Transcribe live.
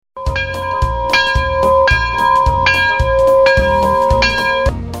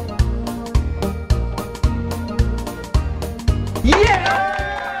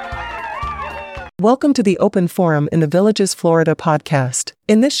Welcome to the Open Forum in the Villages, Florida podcast.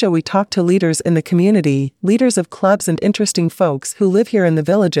 In this show, we talk to leaders in the community, leaders of clubs, and interesting folks who live here in the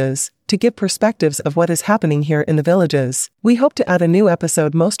villages, to give perspectives of what is happening here in the villages. We hope to add a new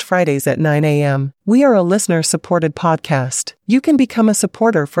episode most Fridays at 9 a.m. We are a listener-supported podcast. You can become a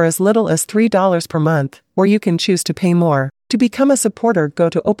supporter for as little as $3 per month, or you can choose to pay more. To become a supporter, go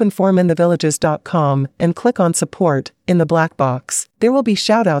to openforuminthevillages.com and click on support in the black box. There will be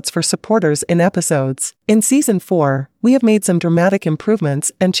shoutouts for supporters in episodes. In Season 4, we have made some dramatic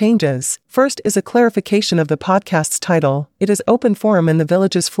improvements and changes. First is a clarification of the podcast's title. It is Open Forum in the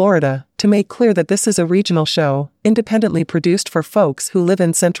Villages, Florida, to make clear that this is a regional show, independently produced for folks who live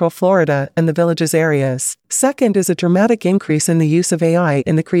in Central Florida and the Villages areas. Second is a dramatic increase in the use of AI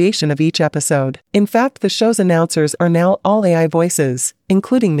in the creation of each episode. In fact, the show's announcers are now all AI voices,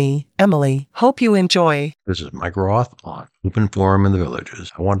 including me, Emily. Hope you enjoy. This is Mike Roth on Open Forum in the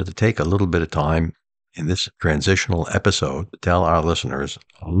Villages. I wanted to take a little bit of time in this transitional episode to tell our listeners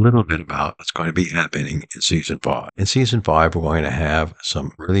a little bit about what's going to be happening in Season 5. In Season 5, we're going to have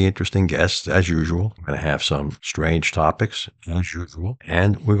some really interesting guests, as usual. We're going to have some strange topics, as usual.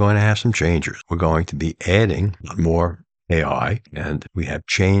 And we're going to have some changes. We're going to be adding more AI, and we have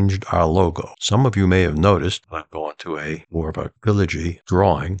changed our logo. Some of you may have noticed I've gone to a more of a villagey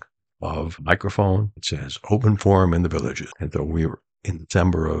drawing of microphone. It says Open Forum in the Villages. And so we were in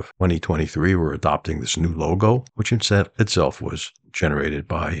December of 2023, we're adopting this new logo, which itself was generated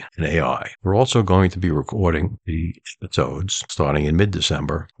by an AI. We're also going to be recording the episodes starting in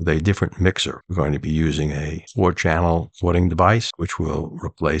mid-December with a different mixer. We're going to be using a 4-channel recording device, which will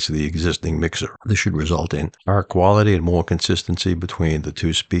replace the existing mixer. This should result in higher quality and more consistency between the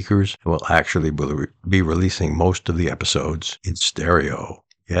two speakers. We'll actually be releasing most of the episodes in stereo.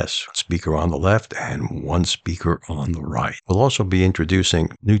 Yes, one speaker on the left and one speaker on the right. We'll also be introducing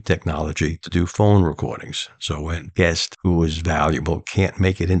new technology to do phone recordings. So when a guest who is valuable can't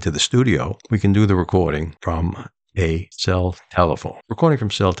make it into the studio, we can do the recording from a cell telephone. Recording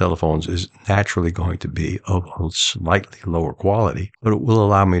from cell telephones is naturally going to be of a slightly lower quality, but it will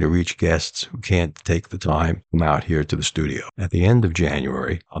allow me to reach guests who can't take the time to come out here to the studio. At the end of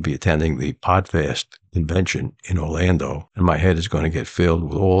January, I'll be attending the PodFest convention in Orlando, and my head is going to get filled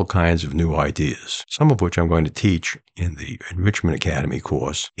with all kinds of new ideas, some of which I'm going to teach in the Enrichment Academy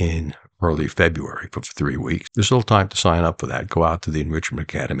course in early February for 3 weeks. There's still time to sign up for that. Go out to the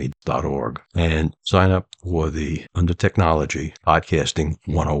enrichmentacademy.org and sign up for the Under Technology Podcasting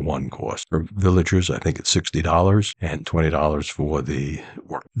 101 course. For villagers, I think it's $60 and $20 for the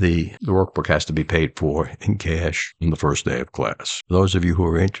work. The workbook has to be paid for in cash on the first day of class. For those of you who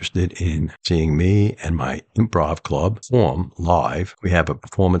are interested in seeing me and my improv club perform live, we have a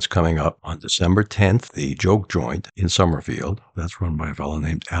performance coming up on December 10th, the Joke Joint in Summerfield. That's run by a fellow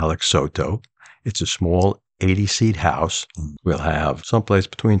named Alex Soto. It's a small 80-seat house. We'll have someplace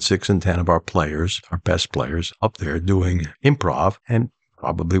between 6 and 10 of our players, our best players, up there doing improv and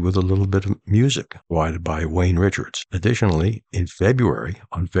probably with a little bit of music provided by Wayne Richards. Additionally, in February,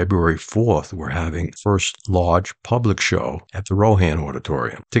 on February 4th, we're having the first large public show at the Rohan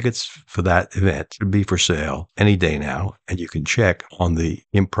Auditorium. Tickets for that event should be for sale any day now, and you can check on the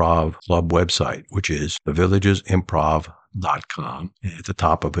Improv Club website, which is thevillagesimprov.com. And at the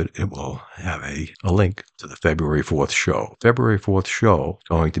top of it, it will have a link to the February 4th show. February 4th show is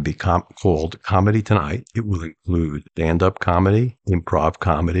going to be called Comedy Tonight. It will include stand-up comedy, improv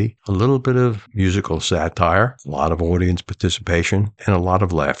comedy, a little bit of musical satire, a lot of audience participation, and a lot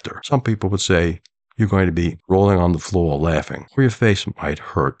of laughter. Some people would say you're going to be rolling on the floor laughing, or your face might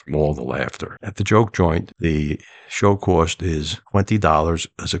hurt from all the laughter. At the Joke Joint, the show cost is $20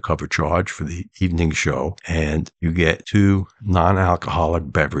 as a cover charge for the evening show, and you get 2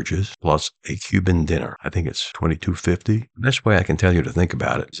 non-alcoholic beverages plus a Cuban dinner. I think it's $22.50. The best way I can tell you to think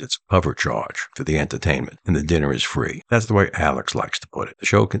about it is it's a cover charge for the entertainment, and the dinner is free. That's the way Alex likes to put it. The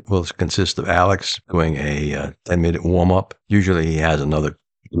show will consist of Alex doing a 10-minute warm-up. Usually he has another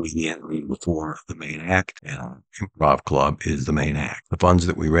comedian before the main act, and our improv club is the main act. The funds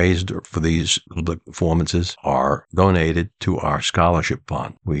that we raised for these public performances are donated to our scholarship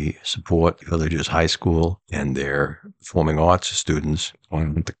fund. We support Villages High School and their performing arts students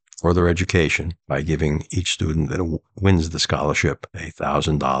on further education by giving each student that wins the scholarship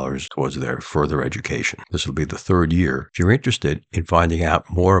 $1,000 towards their further education. This will be the 3rd year. If you're interested in finding out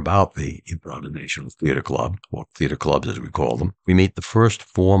more about the Improvisational Theater Club, or theater clubs as we call them, we meet the first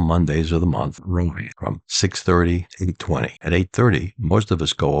 4 Mondays of the month from 6:30 to 8:20. At 8:30, most of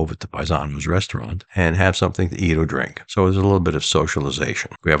us go over to Paisano's restaurant and have something to eat or drink. So there's a little bit of socialization.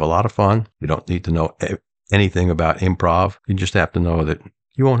 We have a lot of fun. You don't need to know anything about improv. You just have to know that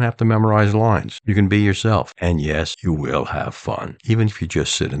You won't have to memorize lines. You can be yourself. And yes, you will have fun, even if you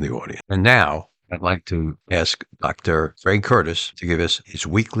just sit in the audience. And now I'd like to ask Dr. Craig Curtis to give us his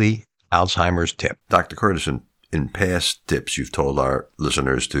weekly Alzheimer's tip. Dr. Curtis, in past tips, you've told our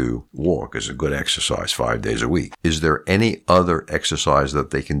listeners to walk is a good exercise 5 days a week. Is there any other exercise that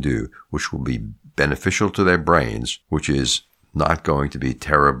they can do which will be beneficial to their brains, which is not going to be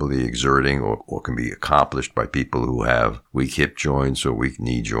terribly exerting or can be accomplished by people who have weak hip joints or weak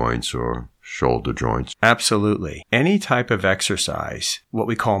knee joints or shoulder joints? Absolutely. Any type of exercise, what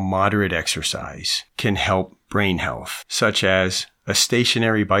we call moderate exercise, can help brain health, such as a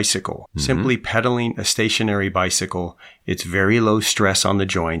stationary bicycle. Mm-hmm. Simply pedaling a stationary bicycle, it's very low stress on the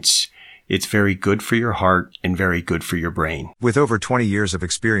joints. It's very good for your heart and very good for your brain. With over 20 years of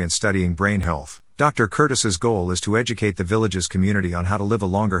experience studying brain health, Dr. Curtis's goal is to educate the Villages community on how to live a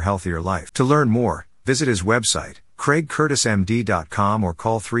longer, healthier life. To learn more, visit his website, craigcurtismd.com, or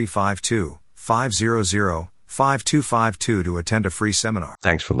call 352-500-5252 to attend a free seminar.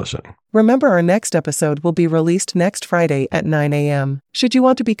 Thanks for listening. Remember, our next episode will be released next Friday at 9 a.m. Should you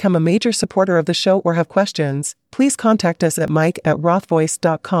want to become a major supporter of the show or have questions, please contact us at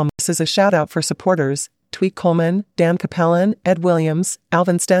mike@rothvoice.com. This is a shout out for supporters Tweet Coleman, Dan Capellan, Ed Williams,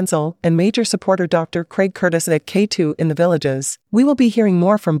 Alvin Stenzel, and major supporter Dr. Craig Curtis at K2 in the Villages. We will be hearing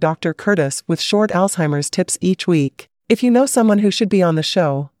more from Dr. Curtis with short Alzheimer's tips each week. If you know someone who should be on the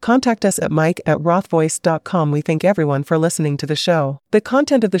show, contact us at mike@rothvoice.com. We thank everyone for listening to the show. The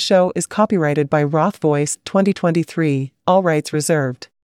content of the show is copyrighted by Roth Voice 2023, all rights reserved.